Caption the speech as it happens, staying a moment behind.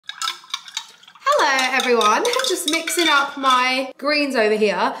Hi everyone, just mixing up my greens over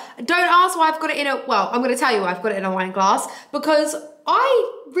here. Don't ask why I've got it in a, well, I'm gonna tell you why I've got it in a wine glass, because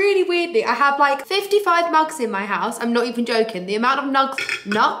really weirdly, I have like 55 mugs in my house. I'm not even joking. The amount of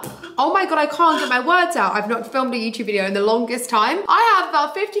oh my God, I can't get my words out. I've not filmed a YouTube video in the longest time. I have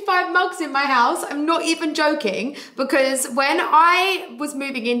about 55 mugs in my house. I'm not even joking, because when I was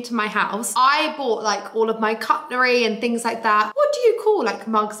moving into my house, I bought like all of my cutlery and things like that. What do you call like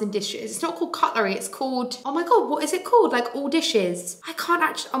mugs and dishes? It's not called cutlery, it's called, oh my God, what is it called? Like all dishes. I can't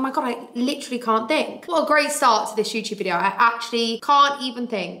actually, oh my God, I literally can't think. What a great start to this YouTube video. I actually can't even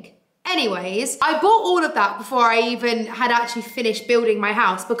think. Anyways, I bought all of that before I even had actually finished building my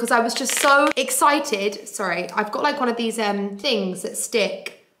house, because I was just so excited. Sorry, I've got like one of these things that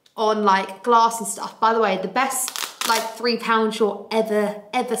stick on like glass and stuff. By the way, the best like £3 you'll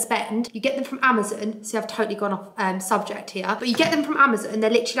ever spend. You get them from Amazon. See, I've totally gone off subject here, but you get them from Amazon. They're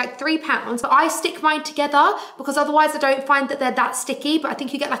literally like £3. But I stick mine together because otherwise I don't find that they're that sticky, but I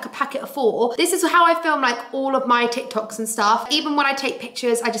think you get like a packet of 4. This is how I film like all of my TikToks and stuff. Even when I take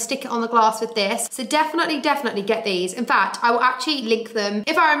pictures, I just stick it on the glass with this. So definitely get these. In fact, I will actually link them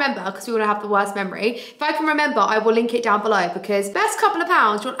if I remember, because we want to have the worst memory. If I can remember, I will link it down below, because best couple of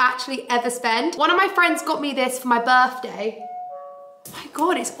pounds you'll actually ever spend. One of my friends got me this for my birthday. Oh my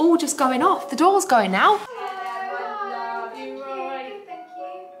God, it's all just going off. The door's going now. Hello, love you, Roy. Thank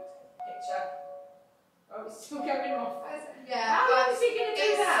you. Picture. Oh, it's still going off. Yeah. How long is he gonna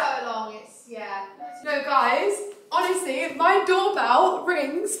do that? It's so long. No, guys, honestly, my doorbell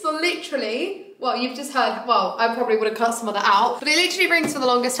rings for literally, well, you've just heard, well, I probably would have cut some of that out, but it literally rings for the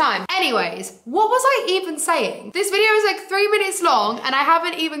longest time. Anyways, what was I even saying? This video is like 3 minutes long and I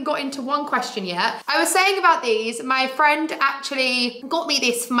haven't even got into one question yet. I was saying about these, my friend actually got me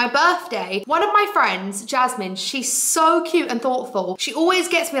this for my birthday. One of my friends, Jasmine, she's so cute and thoughtful. She always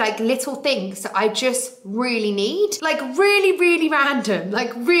gets me like little things that I just really need. Like really random,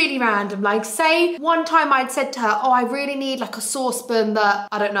 Like say one time I'd said to her, oh, I really need like a saucepan that,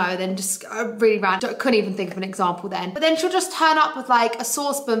 I don't know, then just really random. I couldn't even think of an example then. But then she'll just turn up with like a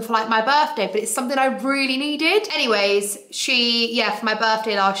saucepan for like my birthday, but it's something I really needed. Anyways, she, yeah, for my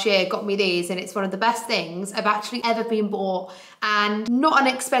birthday last year got me these, and it's one of the best things I've actually ever been bought, and not an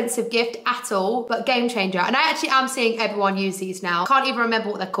expensive gift at all, but game changer. And I actually am seeing everyone use these now. Can't even remember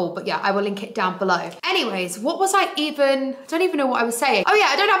what they're called, but yeah, I will link it down below. Anyways, what was I don't even know what I was saying. Oh yeah,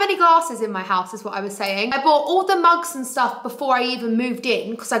 I don't have any glasses in my house is what I was saying. I bought all the mugs and stuff before I even moved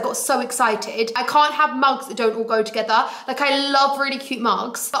in because I got so excited. I can't have mugs that don't all go together. Like, I love really cute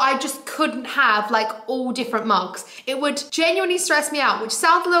mugs, but I just couldn't have like all different mugs. It would genuinely stress me out, which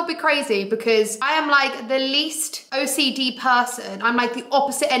sounds a little bit crazy because I am like the least OCD person. I'm like the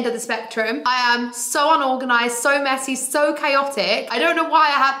opposite end of the spectrum. I am so unorganized, so messy, so chaotic. I don't know why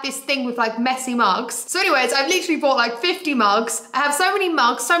I have this thing with like messy mugs. So anyways, I've literally bought like 50 mugs. I have so many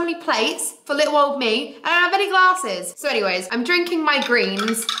mugs, so many plates for little old me. I don't have any glasses. So anyways, I'm drinking my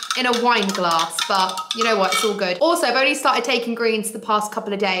greens in a wine glass, but you know what, it's all good. Also, I've only started taking greens the past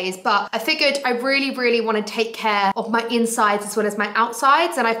couple of days, but I figured I really want to take care of my insides as well as my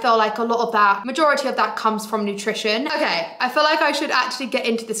outsides, and I feel like a lot of that, majority of that comes from nutrition. Okay, I feel like I should actually get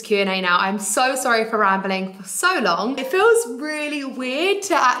into this Q&A now. I'm so sorry for rambling for so long. It feels really weird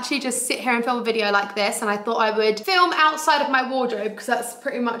to actually just sit here and film a video like this, and I thought I would film outside of my wardrobe because that's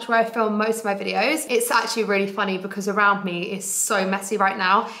pretty much where I film most of my videos. It's actually really funny because around me is so messy right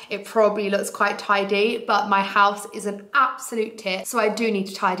now. It probably looks quite tidy, but my house is an absolute tit, so I do need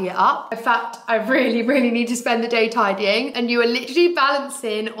to tidy it up. In fact, I really need to spend the day tidying, and you are literally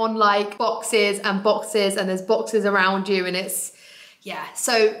balancing on like boxes and boxes, and there's boxes around you, and it's, yeah,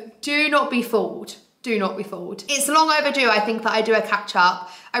 so do not be fooled. Do not be fooled. It's long overdue, I think, that I do a catch up.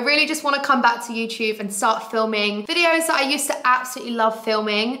 I really just want to come back to YouTube and start filming videos that I used to absolutely love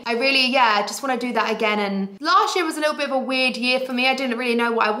filming. I really, yeah, just want to do that again. And last year was a little bit of a weird year for me. I didn't really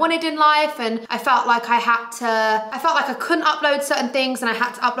know what I wanted in life, and I felt like I couldn't upload certain things, and I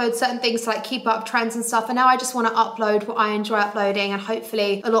had to upload certain things to like keep up trends and stuff. And now I just want to upload what I enjoy uploading, and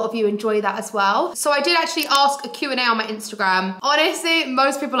hopefully a lot of you enjoy that as well. So I did actually ask a Q&A on my Instagram. Honestly,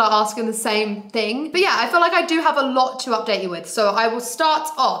 most people are asking the same thing. But yeah, I feel like I do have a lot to update you with. So I will start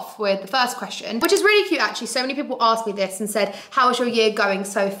off with the first question, which is really cute actually. So many people asked me this and said, how is your year going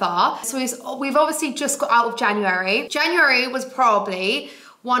so far? So we've obviously just got out of January. January was probably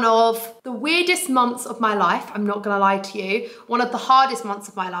one of the weirdest months of my life, I'm not gonna lie to you, one of the hardest months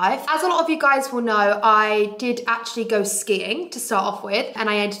of my life. As a lot of you guys will know, I did actually go skiing to start off with, and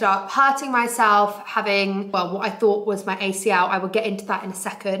I ended up hurting myself, having, well, what I thought was my ACL. I will get into that in a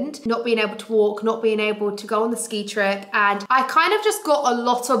second. Not being able to walk, not being able to go on the ski trip, and I kind of just got a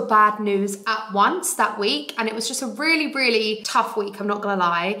lot of bad news at once that week, and it was just a really, really tough week, I'm not gonna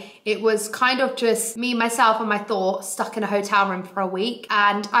lie. It was kind of just me, myself, and my thoughts stuck in a hotel room for a week,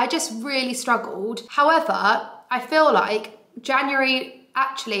 and I just really struggled. However, I feel like January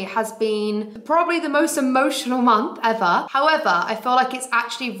actually has been probably the most emotional month ever. However, I feel like it's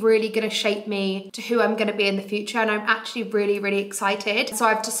actually really gonna shape me to who I'm gonna be in the future, and I'm actually really, really excited. So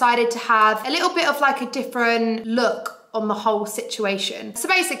I've decided to have a little bit of like a different look on the whole situation. So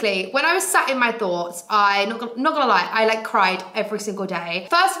basically, when I was sat in my thoughts, not gonna lie, I like cried every single day.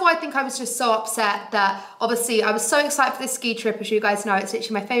 First of all, I think I was just so upset that obviously I was so excited for this ski trip. As you guys know, it's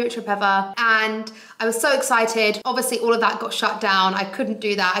literally my favorite trip ever. And I was so excited. Obviously, all of that got shut down. I couldn't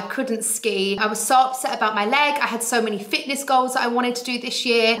do that. I couldn't ski. I was so upset about my leg. I had so many fitness goals that I wanted to do this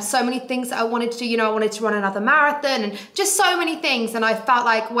year. So many things that I wanted to do. You know, I wanted to run another marathon and just so many things. And I felt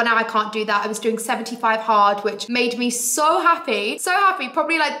like, well, now I can't do that. I was doing 75 hard, which made me so happy,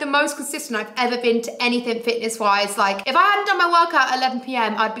 probably like the most consistent I've ever been to anything fitness wise. Like if I hadn't done my workout at 11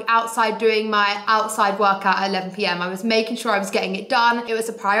 p.m, I'd be outside doing my outside workout at 11 p.m. I was making sure I was getting it done. It was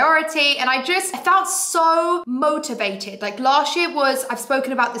a priority, and I felt so motivated. Like last year was, I've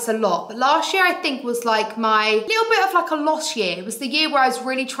spoken about this a lot, but last year I think was like my little bit of like a lost year. It was the year where I was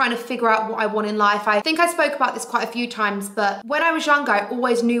really trying to figure out what I want in life. I think I spoke about this quite a few times, but when I was younger, I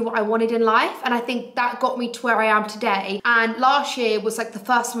always knew what I wanted in life, and I think that got me to where I am today. And last year was like the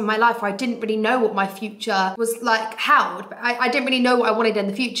first time in my life where I didn't really know what my future was like held. I didn't really know what I wanted in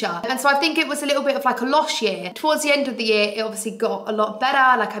the future. And so I think it was a little bit of like a lost year. Towards the end of the year, it obviously got a lot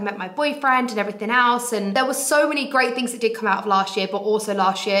better. Like I met my boyfriend and everything else. And there was so many great things that did come out of last year, but also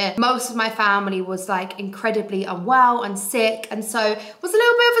last year, most of my family was like incredibly unwell and sick. And so it was a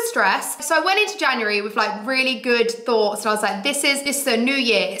little bit of a stress. So I went into January with like really good thoughts. And I was like, this is a new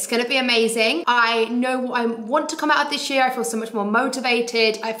year. It's going to be amazing. I know what I want to come out of this year. I feel so much more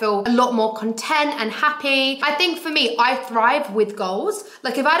motivated. I feel a lot more content and happy. I think for me, I thrive with goals.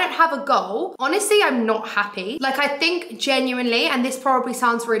 Like if I don't have a goal, honestly, I'm not happy. Like I think genuinely, and this probably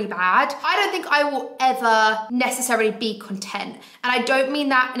sounds really bad, I don't think I will ever necessarily be content. And I don't mean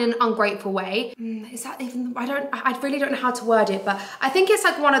that in an ungrateful way. Is that even, I really don't know how to word it, but I think it's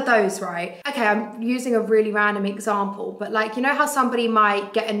like one of those, right? Okay, I'm using a really random example, but like, you know how somebody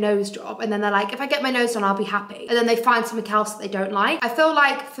might get a nose job and then they're like, if I get my nose done, I'll be happy. And then they find something else that they don't like. I feel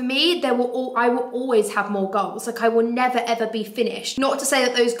like for me, I will always have more goals. Like I will never ever be finished. Not to say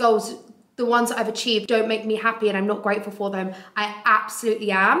that those goals, the ones that I've achieved, don't make me happy and I'm not grateful for them. I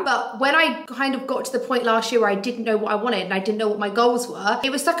absolutely am. But when I kind of got to the point last year where I didn't know what I wanted and I didn't know what my goals were, it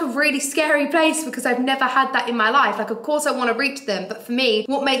was like a really scary place because I've never had that in my life. Like, of course I want to reach them, but for me,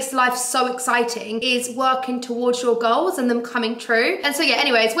 what makes life so exciting is working towards your goals and them coming true. And so yeah,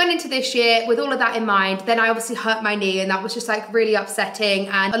 anyways, went into this year with all of that in mind. Then I obviously hurt my knee and that was just like really upsetting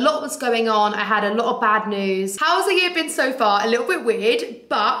and a lot was going on. I had a lot of bad news. How's the year been so far? A little bit weird,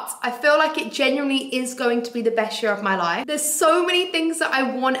 but I feel like it genuinely is going to be the best year of my life. There's so many things that I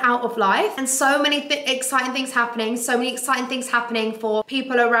want out of life and so many exciting things happening, for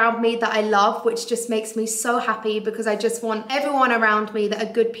people around me that I love, which just makes me so happy because I just want everyone around me that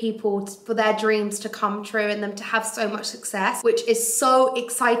are good people for their dreams to come true and them to have so much success, which is so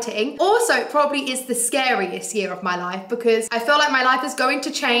exciting. Also, it probably is the scariest year of my life because I feel like my life is going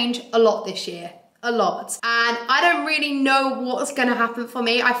to change a lot this year. A lot. And I don't really know what's gonna happen for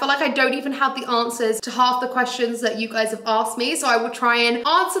me. I feel like I don't even have the answers to half the questions that you guys have asked me, so I will try and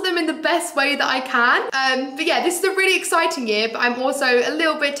answer them in the best way that I can. But yeah, this is a really exciting year, but I'm also a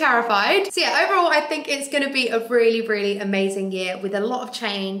little bit terrified. So yeah, overall, I think it's gonna be a really, really amazing year with a lot of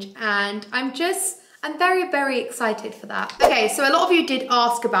change, and I'm very, very excited for that. Okay, so a lot of you did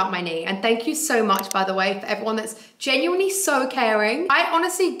ask about my knee, and thank you so much, by the way, for everyone that's genuinely so caring. I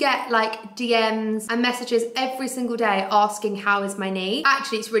honestly get like DMs and messages every single day asking how is my knee.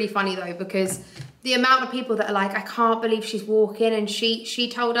 Actually, it's really funny though, because the amount of people that are like, I can't believe she's walking, and she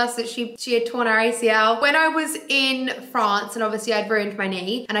told us that she had torn her ACL. When I was in France, and obviously I'd ruined my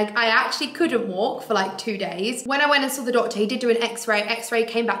knee, and I actually couldn't walk for like 2 days. When I went and saw the doctor, he did do an x-ray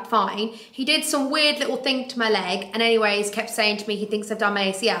came back fine. He did some weird little thing to my leg, and anyways kept saying to me he thinks I've done my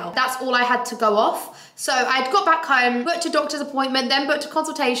ACL. That's all I had to go off. So I'd got back home, booked a doctor's appointment, then booked a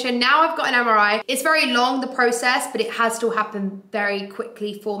consultation. Now I've got an MRI. It's very long, the process, but it has still happened very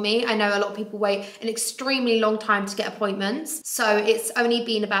quickly for me. I know a lot of people wait an extremely long time to get appointments. So it's only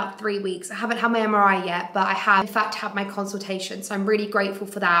been about 3 weeks. I haven't had my MRI yet, but I have in fact had my consultation. So I'm really grateful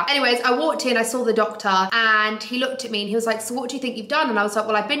for that. Anyways, I walked in, I saw the doctor and he looked at me and he was like, so what do you think you've done? And I was like,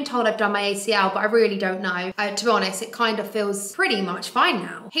 well, I've been told I've done my ACL, but I really don't know. To be honest, it kind of feels pretty much fine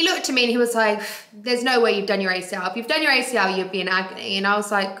now. He looked at me and he was like, there's no way you've done your ACL. If you've done your ACL, you'd be in agony. And I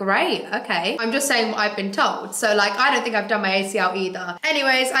was like, great, okay. I'm just saying what I've been told. So like, I don't think I've done my ACL either.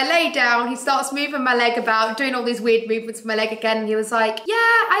 Anyways, I lay down, he starts moving my leg about, doing all these weird movements with my leg again. And he was like, yeah,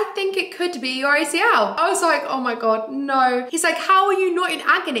 I think it could be your ACL. I was like, oh my God, no. He's like, how are you not in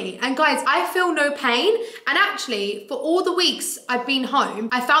agony? And guys, I feel no pain. And actually, for all the weeks I've been home,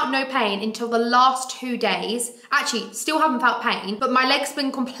 I felt no pain until the last 2 days. Actually, still haven't felt pain, but my leg's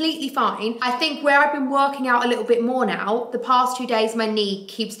been completely fine. I think where I've been working out a little bit more now, the past 2 days, my knee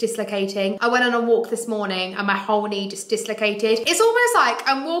keeps dislocating. I went on a walk this morning and my whole knee just dislocated. It's almost like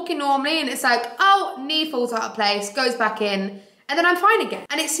I'm walking normally and it's like, oh, knee falls out of place, goes back in, and then I'm fine again.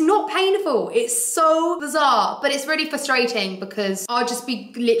 And it's not painful. It's so bizarre, but it's really frustrating because I'll just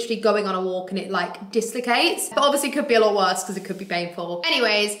be literally going on a walk and it like dislocates. But obviously it could be a lot worse because it could be painful.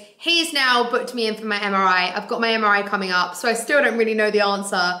 Anyways, he's now booked me in for my MRI. I've got my MRI coming up, so I still don't really know the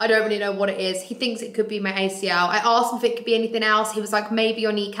answer. I don't really know what it is. He thinks it could be my ACL. I asked him if it could be anything else. He was like, maybe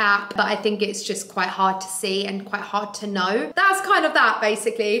your kneecap, but I think it's just quite hard to see and quite hard to know. That's kind of that,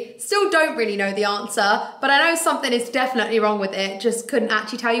 basically. Still don't really know the answer, but I know something is definitely wrong with it. Just couldn't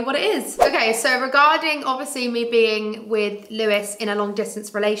actually tell you what it is. Okay, so regarding obviously me being with Lewis in a long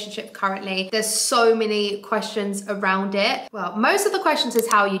distance relationship currently, there's so many questions around it. Well, most of the questions is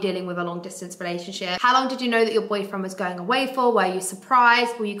how are you dealing with a long distance relationship? How long did you know that your boyfriend was going away for? Were you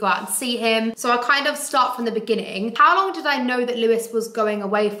surprised? Will you go out and see him? So I kind of start from the beginning. How long did I know that Lewis was going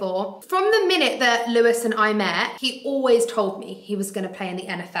away for? From the minute that Lewis and I met, he always told me he was gonna play in the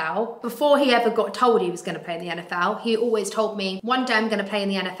NFL. Before he ever got told he was gonna play in the NFL, he always told me, one day I'm gonna play in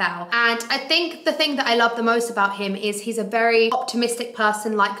the NFL. And I think the thing that I love the most about him is he's a very optimistic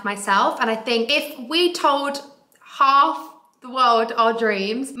person like myself. And I think if we told half the world our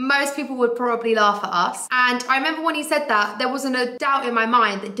dreams, most people would probably laugh at us. And I remember when he said that, there wasn't a doubt in my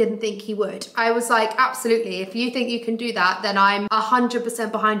mind that didn't think he would. I was like, absolutely, if you think you can do that, then I'm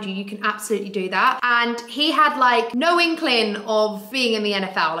 100% behind you. You can absolutely do that. And he had like no inkling of being in the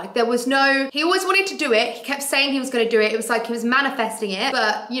NFL. Like there was no, he always wanted to do it. He kept saying he was gonna do it. It was like he was manifesting it,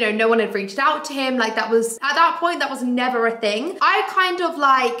 but you know, no one had reached out to him. Like that was, at that point, that was never a thing. I kind of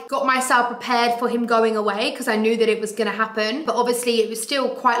like got myself prepared for him going away because I knew that it was gonna happen. But obviously it was still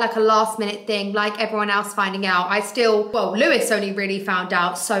quite like a last minute thing, like everyone else finding out. Well, Lewis only really found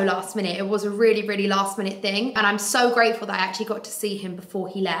out so last minute. It was a really, really last minute thing. And I'm so grateful that I actually got to see him before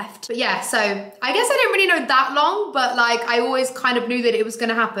he left. But yeah, so I guess I didn't really know that long, but like I always kind of knew that it was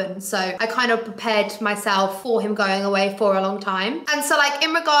gonna happen. So I kind of prepared myself for him going away for a long time. And so like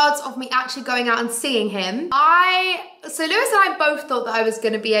in regards of me actually going out and seeing him, so Lewis and I both thought that I was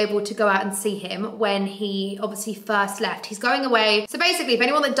going to be able to go out and see him when he obviously first left. He's going away. So basically, if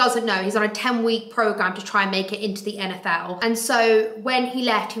anyone that doesn't know, he's on a 10-week program to try and make it into the NFL. And so when he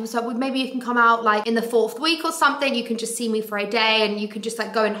left, he was like, well, maybe you can come out like in the 4th week or something. You can just see me for a day and you can just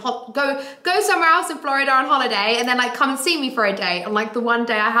like go somewhere else in Florida on holiday and then like come and see me for a day on like the one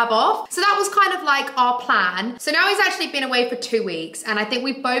day I have off. So that was kind of like our plan. So now he's actually been away for 2 weeks. And I think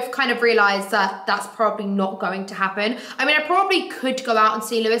we both kind of realized that that's probably not going to happen. I mean, I probably could go out and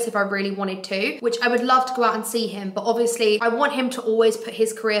see Lewis if I really wanted to, which I would love to go out and see him. But obviously I want him to always put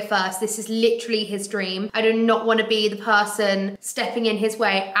his career first. This is literally his dream. I do not want to be the person stepping in his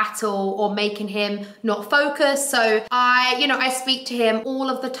way at all or making him not focus. So I speak to him all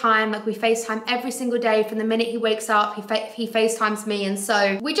of the time. Like we FaceTime every single day from the minute he wakes up, he FaceTimes me. And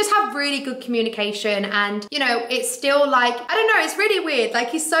so we just have really good communication and, you know, it's still like, I don't know, it's really weird. Like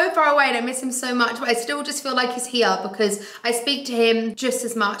he's so far away and I miss him so much, but I still just feel like he's here because I speak to him just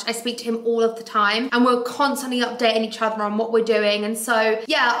as much. I speak to him all of the time and we're constantly updating each other on what we're doing. And so,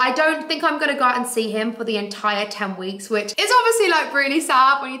 yeah, I don't think I'm gonna go out and see him for the entire 10 weeks, which is obviously like really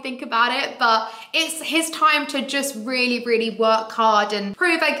sad when you think about it, but it's his time to just really, really work hard and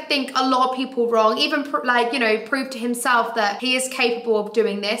prove, I think, a lot of people wrong, even prove to himself that he is capable of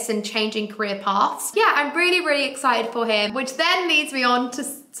doing this and changing career paths. Yeah, I'm really, really excited for him, which then leads me on to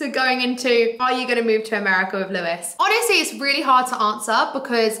to going into, are you gonna move to America with Lewis? Honestly, it's really hard to answer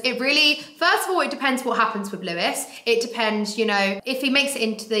because it really, first of all, it depends what happens with Lewis. It depends, you know, if he makes it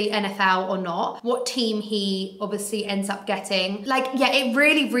into the NFL or not, what team he obviously ends up getting. Like, yeah, it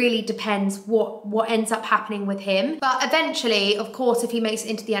really depends what ends up happening with him. But eventually, of course, if he makes it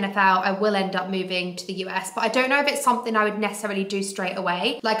into the NFL, I will end up moving to the US. But I don't know if it's something I would necessarily do straight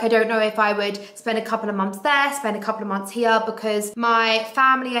away. Like, I don't know if I would spend a couple of months there, spend a couple of months here, because my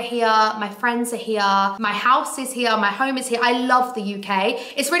family are here, my friends are here, my house is here, my home is here. I love the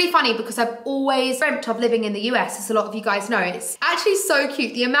UK. It's really funny because I've always dreamt of living in the US, as a lot of you guys know. It's actually so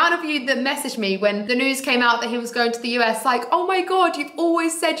cute. The amount of you that messaged me when the news came out that he was going to the US, like, oh my God, you've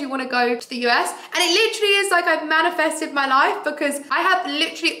always said you want to go to the US. And it literally is like I've manifested my life, because I have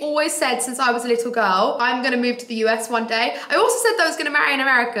literally always said since I was a little girl, I'm going to move to the US one day. I also said that I was going to marry an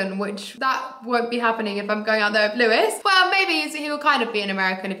American, which that won't be happening if I'm going out there with Lewis. Well, maybe he'll kind of be an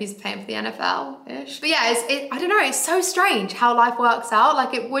American if he's playing for the NFL-ish. But yeah, I don't know, it's so strange how life works out.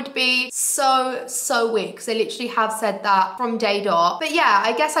 Like, it would be so weird, because they literally have said that from day dot. But yeah,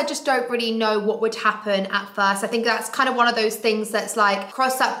 I guess I just don't really know what would happen at first. I think that's kind of one of those things that's like,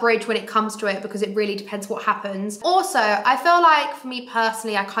 cross that bridge when it comes to it, because it really depends what happens. Also, I feel like for me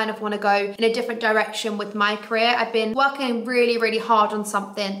personally, I kind of want to go in a different direction with my career. I've been working really hard on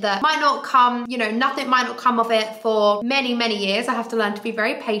something that might not come, you know, nothing might not come of it for many years. I have to learn to be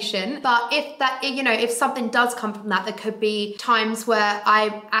very patient. But if that, you know, if something does come from that, there could be times where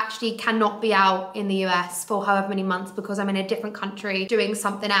I actually cannot be out in the US for however many months because I'm in a different country doing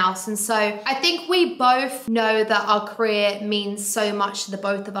something else. And so I think we both know that our career means so much to the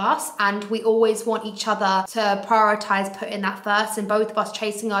both of us, and we always want each other to prioritize putting that first, and both of us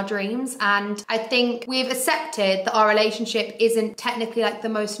chasing our dreams. And I think we've accepted that our relationship isn't technically like the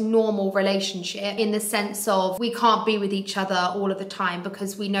most normal relationship, in the sense of we can't be with each other all of the time,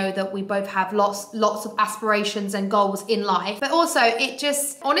 because we know that we both have lots of aspirations and goals in life. But also, it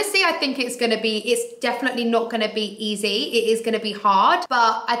just, honestly, I think it's definitely not gonna be easy. It is gonna be hard,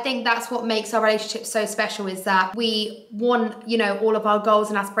 but I think that's what makes our relationship so special, is that we want, you know, all of our goals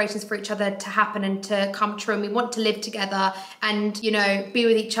and aspirations for each other to happen and to come true, and we want to live together and, you know, be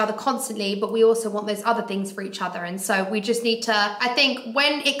with each other constantly, but we also want those other things for each other. And so we just need to, I think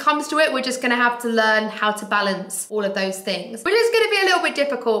when it comes to it, we're just gonna have to learn how to balance all of those things, which is gonna be a little bit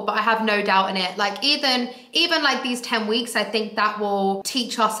difficult, but I have no doubt in it. Like, even like these 10 weeks, I think that will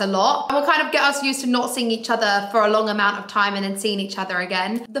teach us a lot, and will kind of get us used to not seeing each other for a long amount of time and then seeing each other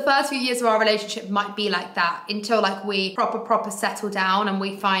again. The first few years of our relationship might be like that until like we proper settle down and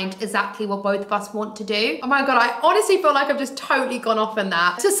we find exactly what both of us want to do. Oh my God, I honestly feel like I've just totally gone off on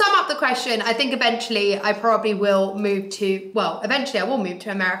that. To sum up the question, I think eventually I probably will move to, well, eventually I will move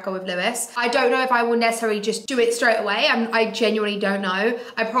to America with Lewis. I don't know if I will necessarily just do it straight away. I genuinely don't know.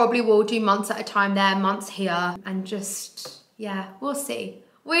 I probably will do months at a time there, months here, and just, yeah, we'll see.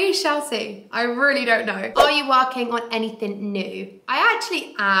 We shall see. I really don't know. Are you working on anything new? I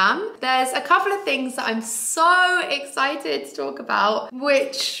actually am. There's a couple of things that I'm so excited to talk about,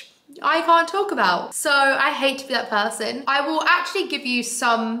 which I can't talk about. So I hate to be that person. I will actually give you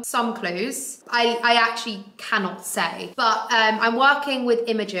some clues. I actually cannot say, but I'm working with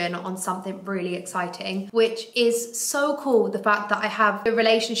Imogen on something really exciting, which is so cool. The fact that I have the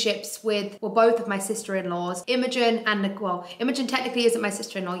relationships with, well, both of my sister-in-laws, Imogen and Nicole. Imogen technically isn't my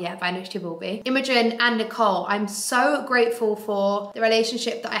sister-in-law yet, but I know she will be. Imogen and Nicole, I'm so grateful for the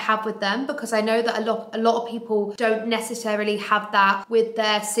relationship that I have with them, because I know that a lot of people don't necessarily have that with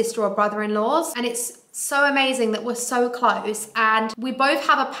their sister or brother-in-laws, and it's so amazing that we're so close, and we both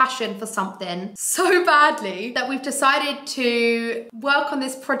have a passion for something so badly that we've decided to work on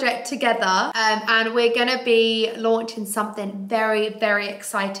this project together, and we're gonna be launching something very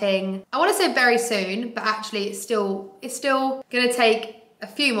exciting. I want to say very soon, but actually it's still gonna take a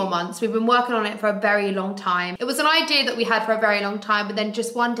few more months. We've been working on it for a very long time. It was an idea that we had for a very long time, but then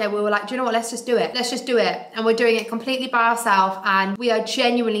just one day we were like, do you know what, let's just do it. Let's just do it. And we're doing it completely by ourselves, and we are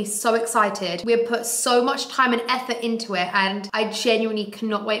genuinely so excited. We have put so much time and effort into it, and I genuinely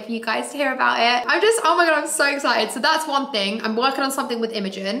cannot wait for you guys to hear about it. Oh my God, I'm so excited. So that's one thing. I'm working on something with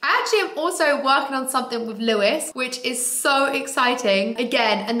Imogen. I actually am also working on something with Lewis, which is so exciting.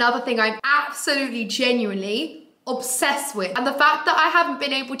 Again, another thing I'm absolutely genuinely obsessed with, and the fact that I haven't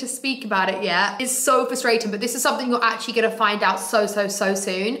been able to speak about it yet is so frustrating, but this is something you're actually gonna find out so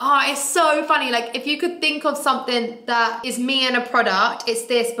soon. Oh, it's so funny. Like, if you could think of something that is me and a product, it's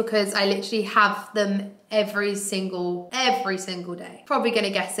this, because I literally have them every single day. Probably gonna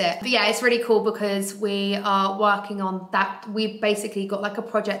guess it. But yeah, it's really cool because we are working on that. We've basically got like a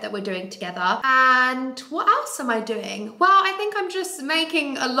project that we're doing together. And what else am I doing? Well, I think I'm just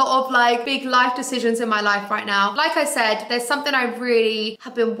making a lot of like big life decisions in my life right now. Like I said, there's something I really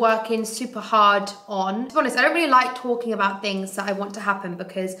have been working super hard on. To be honest, I don't really like talking about things that I want to happen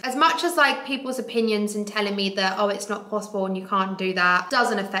because as much as like people's opinions and telling me that, oh, it's not possible and you can't do that,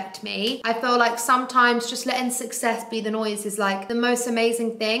 doesn't affect me. I feel like sometimes just letting success be the noise is like the most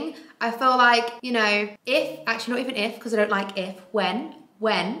amazing thing. I feel like, you know, actually not even if, because I don't like if, when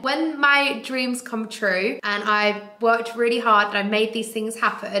my dreams come true and I've worked really hard and I've made these things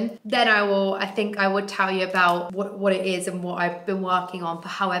happen, then I think I would tell you about what it is and what I've been working on for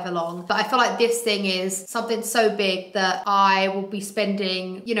however long. But I feel like this thing is something so big that I will be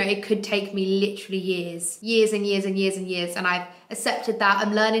spending, you know, it could take me literally years and years, and I've accepted that.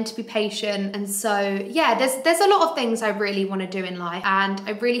 I'm learning to be patient. And so yeah, there's a lot of things I really want to do in life and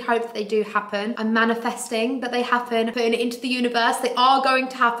I really hope that they do happen. I'm manifesting that they happen, putting it into the universe. They are going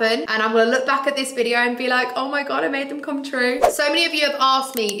to happen, and I'm gonna look back at this video and be like, oh my god, I made them come true. So many of you have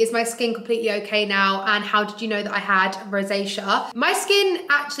asked me, is my skin completely okay now, and how did you know that I had rosacea? My skin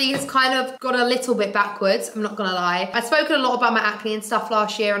actually has kind of got a little bit backwards, I'm not gonna lie. I've spoken a lot about my acne and stuff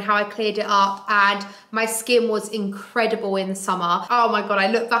last year and how I cleared it up, and my skin was incredible in the summer. Oh my god, I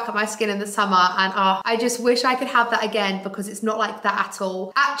look back at my skin in the summer and I just wish I could have that again, because it's not like that at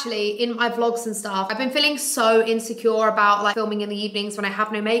all. Actually, in my vlogs and stuff, I've been feeling so insecure about like filming in the evenings when I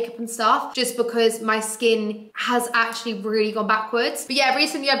have no makeup and stuff, just because my skin has actually really gone backwards. But yeah,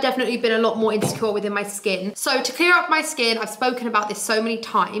 recently I've definitely been a lot more insecure within my skin. So to clear up my skin, I've spoken about this so many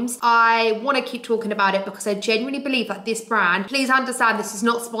times. I want to keep talking about it because I genuinely believe that this brand, please understand this is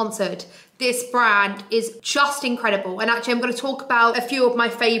not sponsored, this brand is just incredible. And actually I'm going to talk about a few of my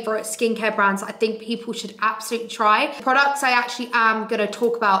favorite skincare brands that I think people should absolutely try. The products I actually am going to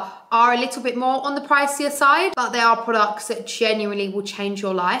talk about are a little bit more on the pricier side, but they are products that genuinely will change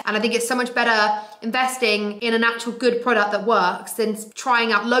your life. And I think it's so much better investing in an actual good product that works than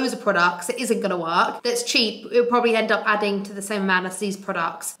trying out loads of products that isn't gonna work, that's cheap. It'll probably end up adding to the same amount as these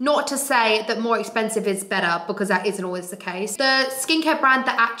products. Not to say that more expensive is better, because that isn't always the case. The skincare brand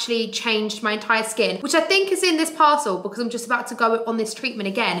that actually changed my entire skin, which I think is in this parcel because I'm just about to go on this treatment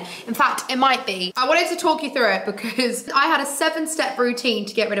again. In fact, it might be. I wanted to talk you through it because I had a 7-step routine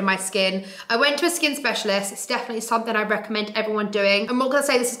to get rid of my skin. I went to a skin specialist. It's definitely something I recommend everyone doing. I'm not gonna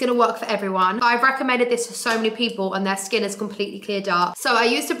say this is gonna work for everyone, but I've recommended this to so many people and their skin is completely cleared up. So I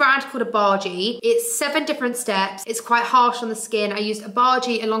used a brand called Abaji. It's 7 different steps. It's quite harsh on the skin. I used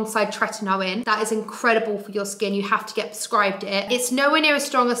Abaji alongside tretinoin. That is incredible for your skin. You have to get prescribed it. It's nowhere near as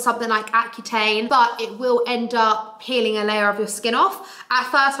strong as something like Accutane, but it will end up peeling a layer of your skin off. At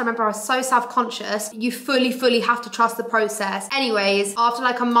first, I remember I was so self-conscious. You fully have to trust the process. Anyways, after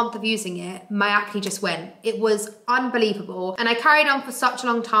like a month of using it, my acne just went. It was unbelievable. And I carried on for such a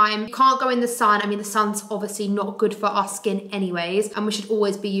long time. You can't go in the sun. I mean, the sun's obviously not good for our skin anyways, and we should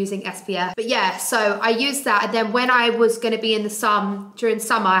always be using SPF. But yeah, so I used that, and then when I was gonna be in the sun during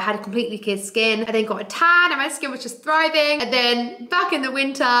summer, I had a completely clear skin. I then got a tan and my skin was just thriving. And then back in the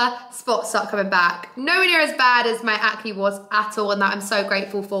winter, spots start coming back. Nowhere near as bad as my acne was at all, and that I'm so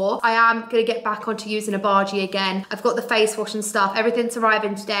grateful for. I am gonna get back onto using Abaji again. I've got the face wash and stuff. Everything's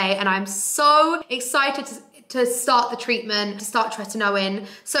arriving today, and I'm so excited to start the treatment, to start tretinoin.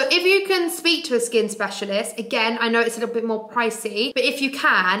 So if you can speak to a skin specialist, again, I know it's a little bit more pricey, but if you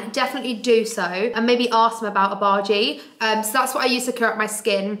can, definitely do so and maybe ask them about Abaji. So that's what I use to clear up my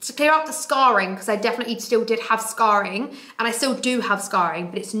skin. To clear up the scarring, because I definitely still did have scarring, and I still do have scarring,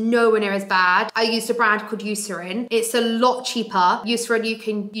 but it's nowhere near as bad. I used a brand called Eucerin. It's a lot cheaper.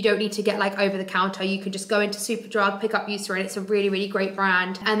 Eucerin, you don't need to get like over the counter. You can just go into Superdrug, pick up Eucerin. It's a really great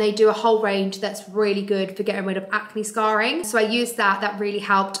brand, and they do a whole range that's really good for getting rid of acne scarring. So I used that really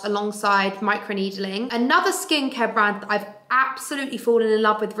helped, alongside microneedling. Another skincare brand that I've absolutely fallen in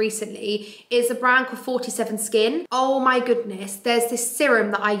love with recently is a brand called 47 Skin. Oh my goodness, there's this serum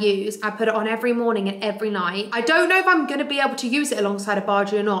that I use. I put it on every morning and every night. I don't know if I'm gonna be able to use it alongside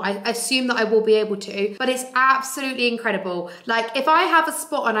Abaji or not. I assume that I will be able to, but it's absolutely incredible. Like if I have a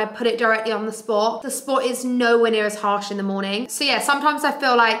spot and I put it directly on the spot is nowhere near as harsh in the morning. So yeah, sometimes I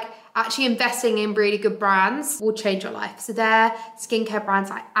feel like actually investing in really good brands will change your life. So they're skincare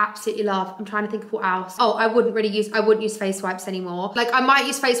brands I absolutely love. I'm trying to think of what else. Oh, I wouldn't use face wipes anymore. Like I might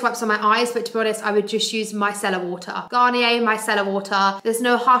use face wipes on my eyes, but to be honest, I would just use micellar water. Garnier micellar water. There's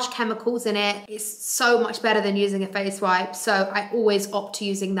no harsh chemicals in it. It's so much better than using a face wipe. So I always opt to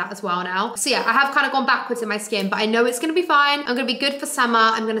using that as well now. So yeah, I have kind of gone backwards in my skin, but I know it's gonna be fine. I'm gonna be good for summer.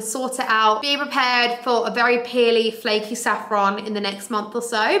 I'm gonna sort it out. Be prepared for a very peely, flaky saffron in the next month or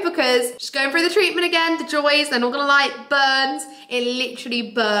so, because just going through the treatment again, the joys, they're not gonna like burns. It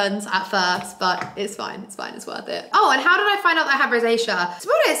literally burns at first, but it's fine, it's fine, it's worth it. Oh, and how did I find out that I have rosacea? To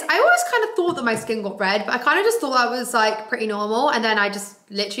be honest, I always kind of thought that my skin got red, but I kind of just thought that was like pretty normal, and then I just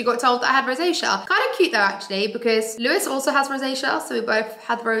literally got told that I had rosacea. Kind of cute though, actually, because Lewis also has rosacea, so we both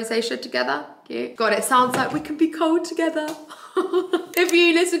had rosacea together. Cute. God, it sounds like we can be cold together. If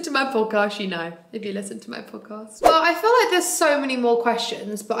you listen to my podcast, you know. If you listen to my podcast. Well, I feel like there's so many more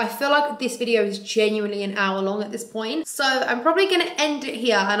questions, but I feel like this video is genuinely an hour long at this point. So I'm probably gonna end it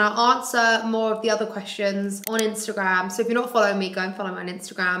here, and I'll answer more of the other questions on Instagram. So if you're not following me, go and follow me on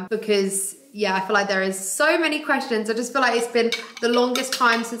Instagram, because yeah, I feel like there is so many questions. I just feel like it's been the longest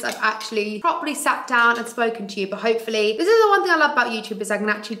time since I've actually properly sat down and spoken to you, but hopefully, this is the one thing I love about YouTube, is I can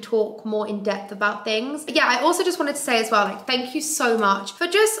actually talk more in depth about things. But yeah, I also just wanted to say as well, like, thank you so much for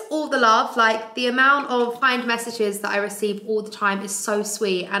just all the love. Like, the amount of kind messages that I receive all the time is so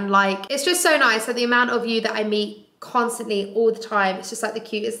sweet, and like, it's just so nice. So the amount of you that I meet constantly all the time, it's just like the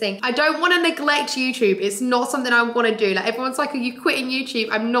cutest thing. I don't want to neglect YouTube. It's not something I want to do. Like, everyone's like, are you quitting YouTube?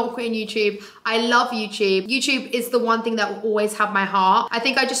 I'm not quitting YouTube. I love YouTube. YouTube is the one thing that will always have my heart. I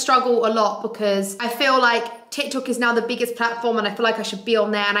think I just struggle a lot because I feel like TikTok is now the biggest platform, and I feel like I should be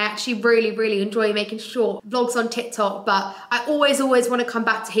on there, and I actually really enjoy making short vlogs on TikTok, but I always want to come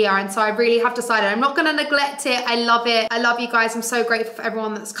back to here, and so I really have decided I'm not going to neglect it. I love it. I love you guys. I'm so grateful for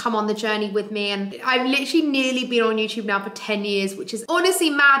everyone that's come on the journey with me, and I've literally nearly been on YouTube now for 10 years, which is honestly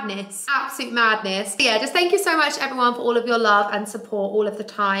madness, absolute madness. But yeah, just thank you so much everyone for all of your love and support all of the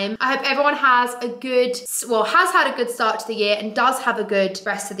time. I hope everyone has a good, well, has had a good start to the year and does have a good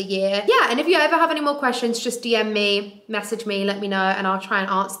rest of the year. Yeah, and if you ever have any more questions, just DM me, message me, let me know, and I'll try and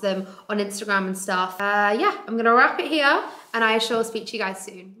answer them on Instagram and stuff. Yeah, I'm gonna wrap it here, and I shall speak to you guys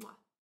soon.